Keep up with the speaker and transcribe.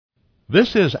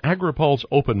This is AgriPulse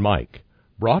Open Mic,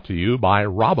 brought to you by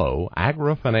Rabo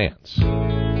AgriFinance.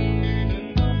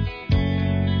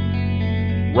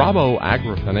 Rabo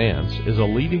AgriFinance is a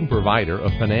leading provider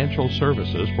of financial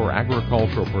services for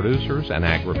agricultural producers and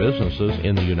agribusinesses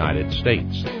in the United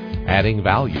States, adding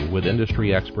value with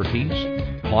industry expertise,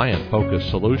 client-focused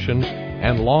solutions,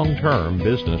 and long-term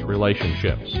business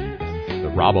relationships.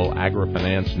 The Rabo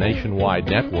AgriFinance nationwide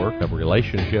network of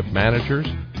relationship managers,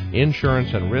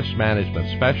 insurance and risk management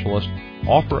specialists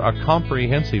offer a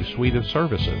comprehensive suite of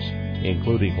services,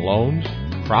 including loans,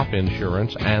 crop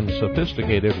insurance, and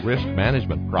sophisticated risk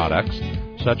management products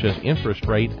such as interest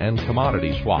rate and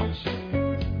commodity swaps.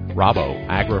 Rabo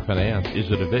AgriFinance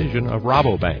is a division of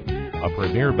Rabobank, a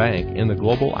premier bank in the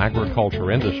global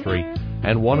agriculture industry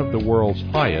and one of the world's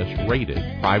highest-rated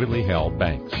privately held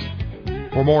banks.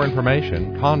 For more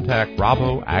information, contact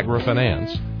Rabo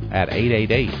AgriFinance at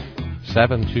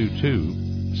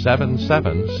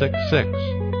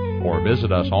 888-722-7766 or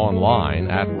visit us online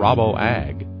at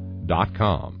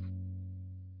raboag.com.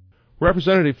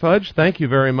 Representative Fudge, thank you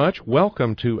very much.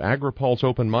 Welcome to AgriPulse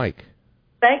Open Mic.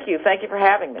 Thank you. Thank you for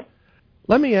having me.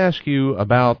 Let me ask you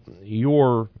about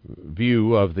your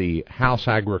view of the House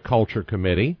Agriculture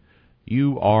Committee.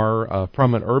 You are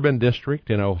from an urban district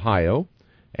in Ohio,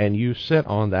 and you sit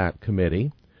on that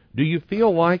committee. Do you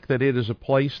feel like that it is a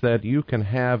place that you can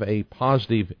have a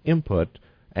positive input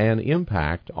and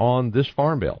impact on this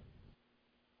farm bill?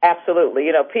 Absolutely.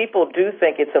 You know, people do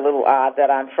think it's a little odd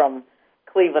that I'm from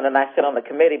Cleveland and I sit on the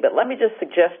committee, but let me just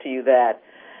suggest to you that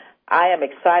I am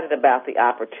excited about the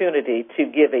opportunity to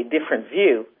give a different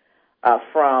view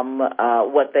from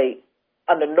what they,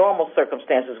 under normal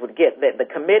circumstances, would get. The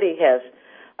committee has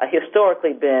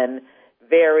historically been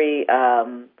very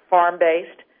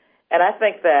farm-based, and I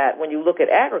think that when you look at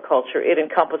agriculture, it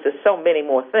encompasses so many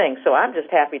more things. So I'm just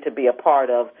happy to be a part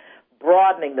of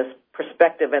broadening this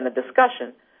perspective and the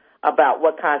discussion about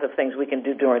what kinds of things we can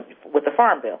do with the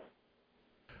Farm Bill.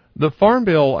 The Farm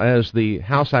Bill, as the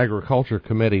House Agriculture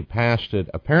Committee passed it,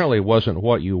 apparently wasn't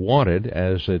what you wanted,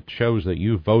 as it shows that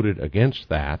you voted against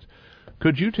that.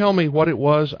 Could you tell me what it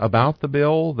was about the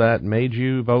bill that made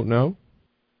you vote no?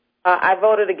 I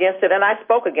voted against it, and I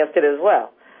spoke against it as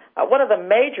well. One of the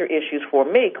major issues for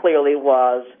me, clearly,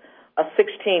 was a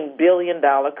 $16 billion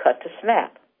cut to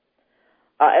SNAP,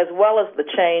 as well as the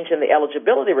change in the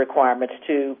eligibility requirements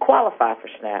to qualify for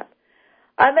SNAP.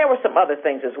 And there were some other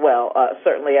things as well,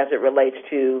 certainly as it relates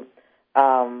to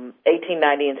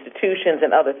 1890 institutions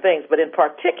and other things. But in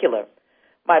particular,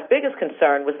 my biggest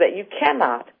concern was that you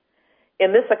cannot,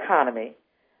 in this economy,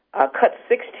 cut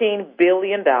 $16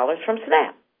 billion from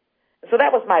SNAP. So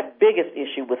that was my biggest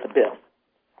issue with the bill.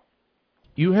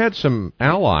 You had some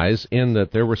allies in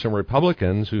that there were some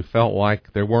Republicans who felt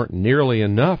like there weren't nearly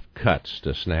enough cuts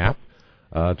to SNAP,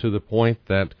 to the point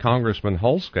that Congressman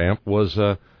Holzkamp was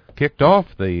kicked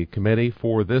off the committee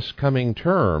for this coming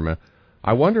term.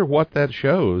 I wonder what that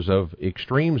shows of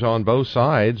extremes on both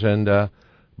sides and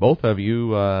both of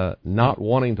you not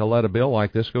wanting to let a bill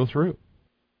like this go through.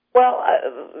 Well,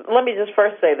 let me just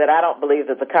first say that I don't believe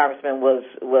that the congressman was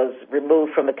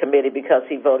removed from the committee because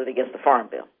he voted against the Farm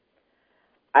Bill.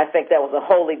 I think that was a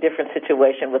wholly different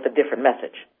situation with a different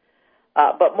message.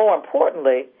 But more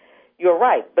importantly, you're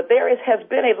right. But there has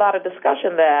been a lot of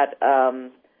discussion that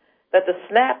the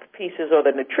SNAP pieces or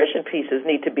the nutrition pieces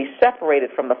need to be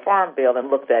separated from the Farm Bill and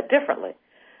looked at differently.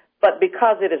 But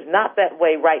because it is not that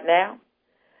way right now,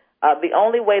 the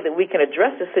only way that we can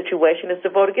address this situation is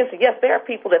to vote against it. Yes, there are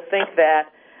people that think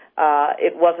that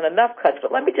it wasn't enough cuts,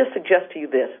 but let me just suggest to you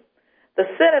this. The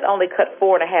Senate only cut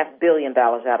 $4.5 billion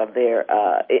out of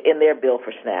in their bill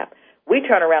for SNAP. We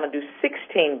turn around and do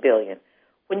 $16 billion.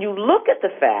 When you look at the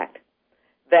fact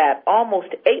that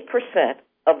almost 8%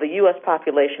 of the U.S.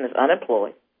 population is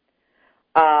unemployed,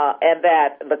 and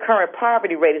that the current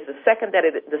poverty rate is the second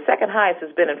highest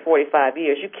has been in 45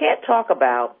 years, you can't talk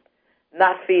about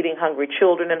not feeding hungry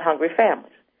children and hungry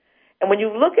families. And when you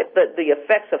look at the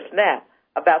effects of SNAP,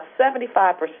 about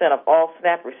 75% of all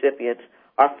SNAP recipients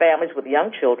are families with young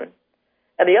children,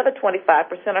 and the other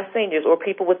 25% are seniors or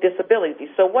people with disabilities.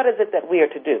 So what is it that we are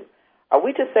to do? Are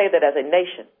we to say that as a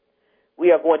nation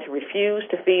we are going to refuse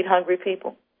to feed hungry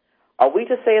people? Are we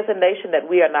to say as a nation that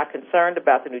we are not concerned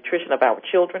about the nutrition of our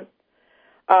children?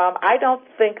 I don't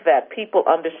think that people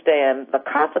understand the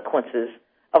consequences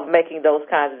of making those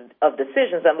kinds of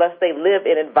decisions unless they live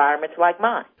in environments like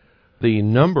mine. The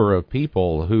number of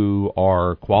people who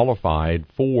are qualified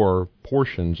for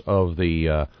portions of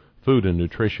the food and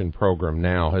nutrition program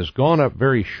now has gone up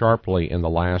very sharply in the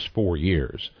last 4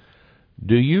 years.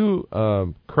 Do you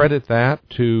credit that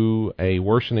to a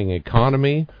worsening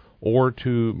economy, or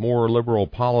to more liberal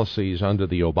policies under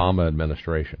the Obama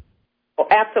administration? Well,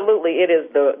 absolutely. It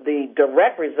is the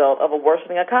direct result of a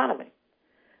worsening economy.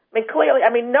 I mean, clearly,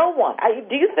 no one.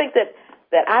 Do you think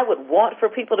that I would want for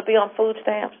people to be on food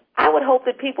stamps? I would hope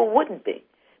that people wouldn't be,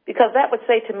 because that would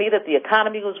say to me that the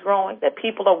economy was growing, that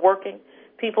people are working,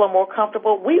 people are more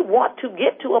comfortable. We want to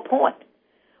get to a point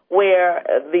where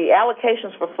the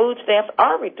allocations for food stamps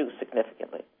are reduced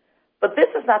significantly. But this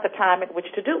is not the time at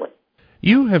which to do it.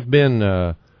 You have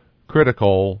been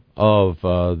critical of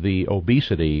the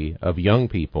obesity of young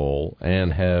people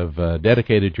and have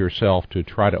dedicated yourself to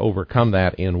try to overcome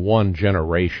that in one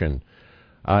generation.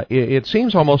 It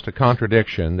seems almost a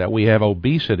contradiction that we have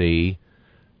obesity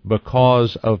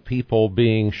because of people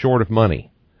being short of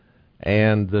money,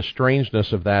 and the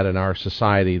strangeness of that in our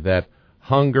society, that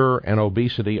hunger and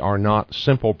obesity are not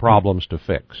simple problems to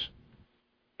fix.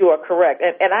 You are correct.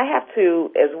 And I have to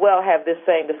as well have this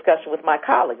same discussion with my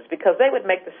colleagues, because they would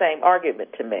make the same argument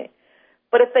to me.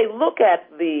 But if they look at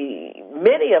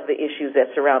many of the issues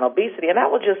that surround obesity, and I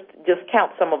will just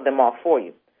count some of them off for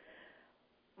you.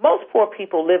 Most poor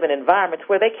people live in environments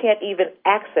where they can't even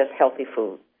access healthy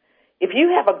food. If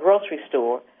you have a grocery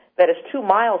store that is 2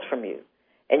 miles from you,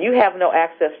 and you have no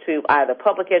access to either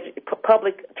public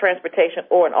transportation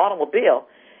or an automobile,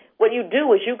 what you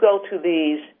do is you go to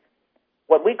these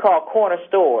what we call corner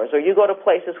stores, or you go to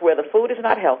places where the food is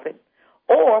not healthy,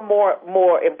 or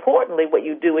more importantly, what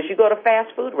you do is you go to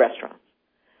fast food restaurants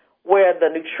where the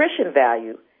nutrition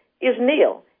value is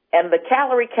nil, and the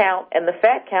calorie count and the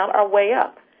fat count are way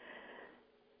up.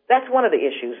 That's one of the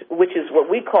issues, which is what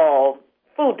we call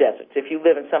food deserts, if you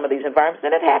live in some of these environments.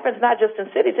 And it happens not just in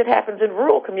cities, it happens in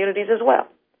rural communities as well.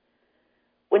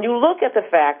 When you look at the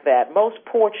fact that most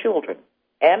poor children,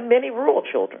 and many rural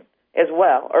children as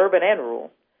well, urban and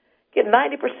rural, get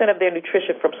 90% of their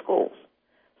nutrition from schools.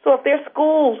 So if their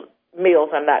schools' meals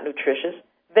are not nutritious,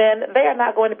 then they are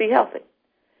not going to be healthy.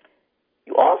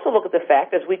 You also look at the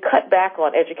fact, as we cut back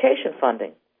on education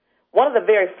funding, one of the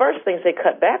very first things they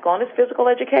cut back on is physical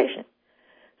education.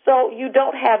 So you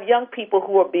don't have young people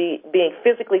who are being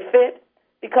physically fit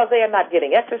because they are not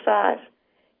getting exercise.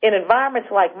 In environments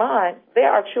like mine,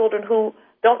 there are children who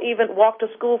don't even walk to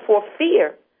school for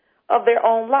fear of their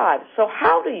own lives. So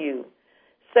how do you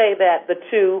say that the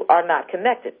two are not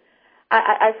connected?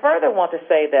 I further want to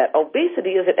say that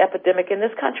obesity is an epidemic in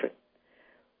this country.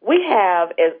 We have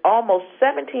almost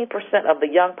 17% of the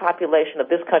young population of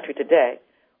this country today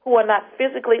who are not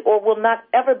physically or will not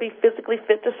ever be physically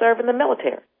fit to serve in the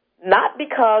military. Not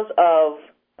because of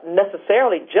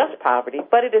necessarily just poverty,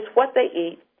 but it is what they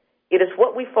eat, it is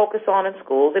what we focus on in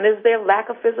schools, and it is their lack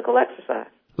of physical exercise.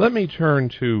 Let me turn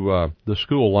to the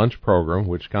school lunch program,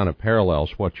 which kind of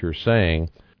parallels what you're saying.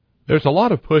 There's a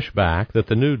lot of pushback that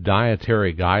the new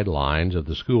dietary guidelines of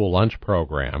the school lunch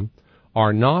program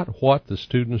are not what the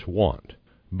students want.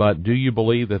 But do you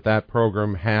believe that that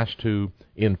program has to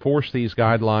enforce these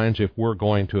guidelines if we're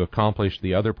going to accomplish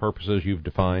the other purposes you've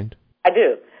defined? I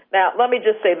do. Now, let me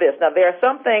just say this. Now, there are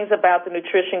some things about the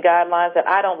nutrition guidelines that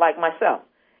I don't like myself.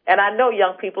 And I know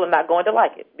young people are not going to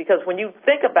like it, because when you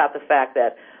think about the fact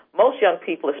that most young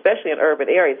people, especially in urban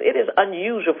areas, it is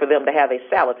unusual for them to have a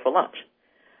salad for lunch.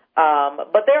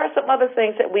 But there are some other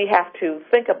things that we have to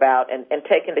think about and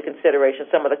take into consideration,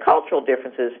 some of the cultural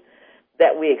differences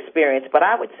that we experience. But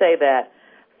I would say that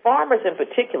farmers in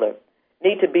particular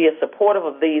need to be as supportive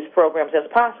of these programs as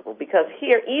possible, because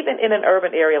here, even in an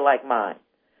urban area like mine,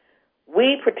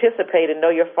 we participate in Know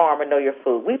Your Farm and Know Your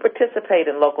Food. We participate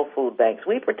in local food banks.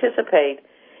 We participate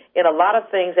in a lot of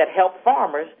things that help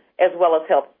farmers as well as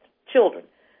help children.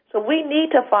 So we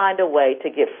need to find a way to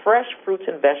get fresh fruits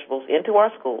and vegetables into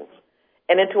our schools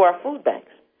and into our food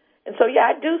banks. And so,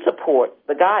 yeah, I do support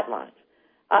the guidelines.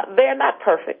 They're not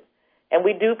perfect, and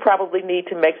we do probably need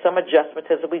to make some adjustments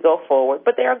as we go forward,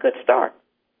 but they're a good start.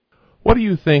 What do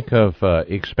you think of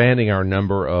expanding our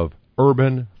number of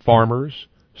urban farmers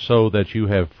so that you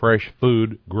have fresh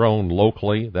food grown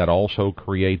locally that also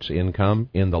creates income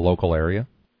in the local area?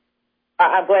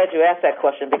 I'm glad you asked that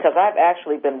question, because I've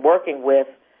actually been working with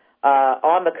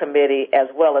on the committee as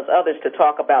well as others to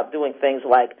talk about doing things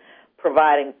like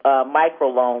providing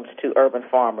microloans to urban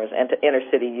farmers and to inner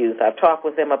city youth. I've talked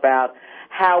with them about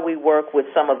how we work with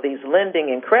some of these lending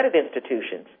and credit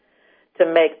institutions to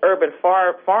make urban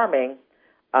farming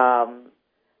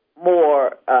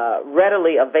more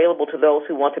readily available to those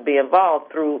who want to be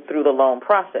involved through the loan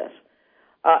process.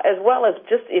 As well as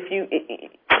just if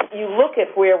you look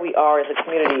at where we are as a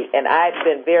community, and I've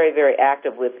been very, very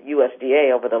active with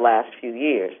USDA over the last few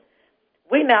years,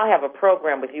 we now have a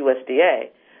program with USDA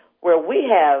where we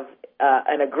have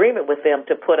an agreement with them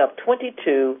to put up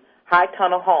 22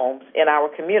 high-tunnel homes in our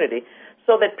community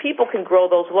so that people can grow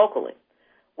those locally.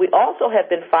 We also have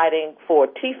been fighting for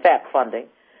TFAP funding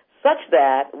such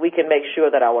that we can make sure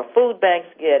that our food banks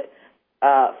get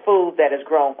food that is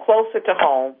grown closer to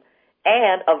home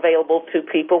and available to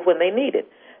people when they need it.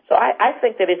 So I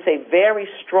think that it's a very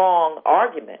strong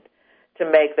argument to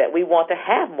make that we want to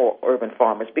have more urban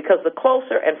farmers, because the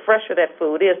closer and fresher that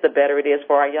food is, the better it is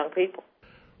for our young people.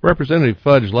 Representative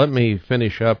Fudge, let me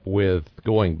finish up with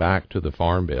going back to the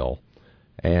Farm Bill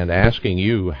and asking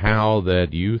you how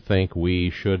that you think we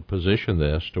should position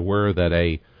this to where that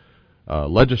a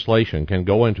legislation can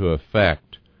go into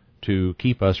effect to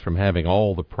keep us from having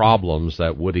all the problems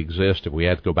that would exist if we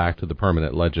had to go back to the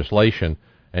permanent legislation,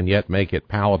 and yet make it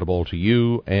palatable to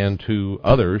you and to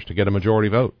others to get a majority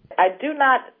vote. I do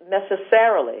not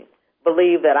necessarily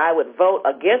believe that I would vote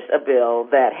against a bill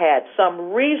that had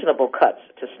some reasonable cuts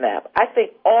to SNAP. I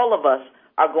think all of us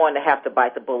are going to have to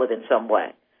bite the bullet in some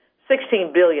way.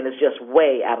 $16 billion is just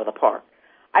way out of the park.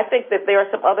 I think that there are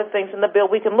some other things in the bill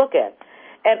we can look at.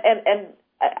 And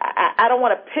I don't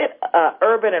want to pit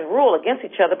urban and rural against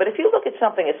each other, but if you look at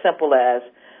something as simple as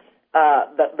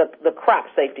the crop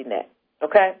safety net,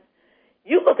 okay?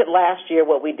 You look at last year,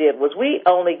 what we did was we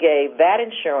only gave that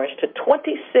insurance to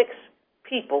 26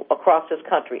 people across this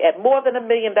country at more than $1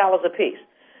 million apiece.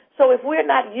 So if we're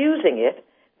not using it,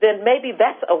 then maybe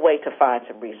that's a way to find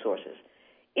some resources.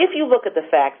 If you look at the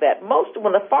fact that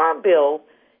when the Farm Bill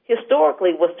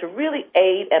historically was to really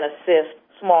aid and assist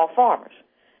small farmers,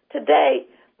 today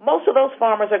most of those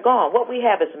farmers are gone. What we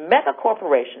have is mega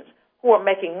corporations who are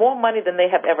making more money than they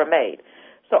have ever made.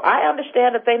 So I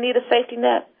understand that they need a safety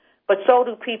net, but so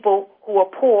do people who are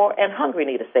poor and hungry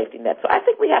need a safety net. So I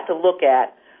think we have to look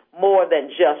at more than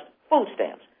just food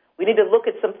stamps. We need to look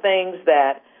at some things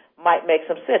that might make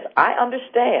some sense. I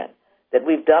understand that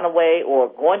we've done away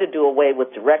or going to do away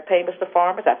with direct payments to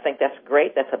farmers. I think that's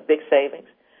great. That's a big savings.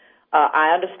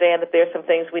 I understand that there's some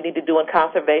things we need to do in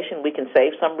conservation. We can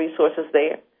save some resources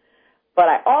there. But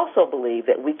I also believe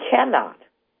that we cannot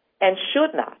and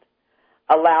should not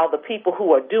allow the people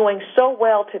who are doing so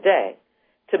well today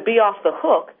to be off the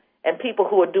hook and people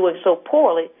who are doing so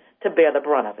poorly to bear the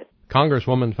brunt of it.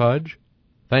 Congresswoman Fudge,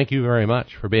 thank you very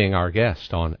much for being our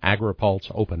guest on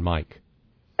AgriPulse Open Mic.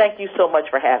 Thank you so much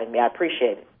for having me. I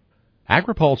appreciate it.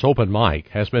 AgriPulse Open Mic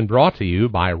has been brought to you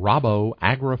by Rabo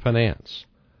AgriFinance.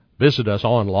 Visit us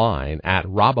online at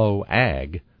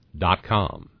roboag.com.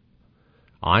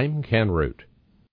 I'm Ken Root.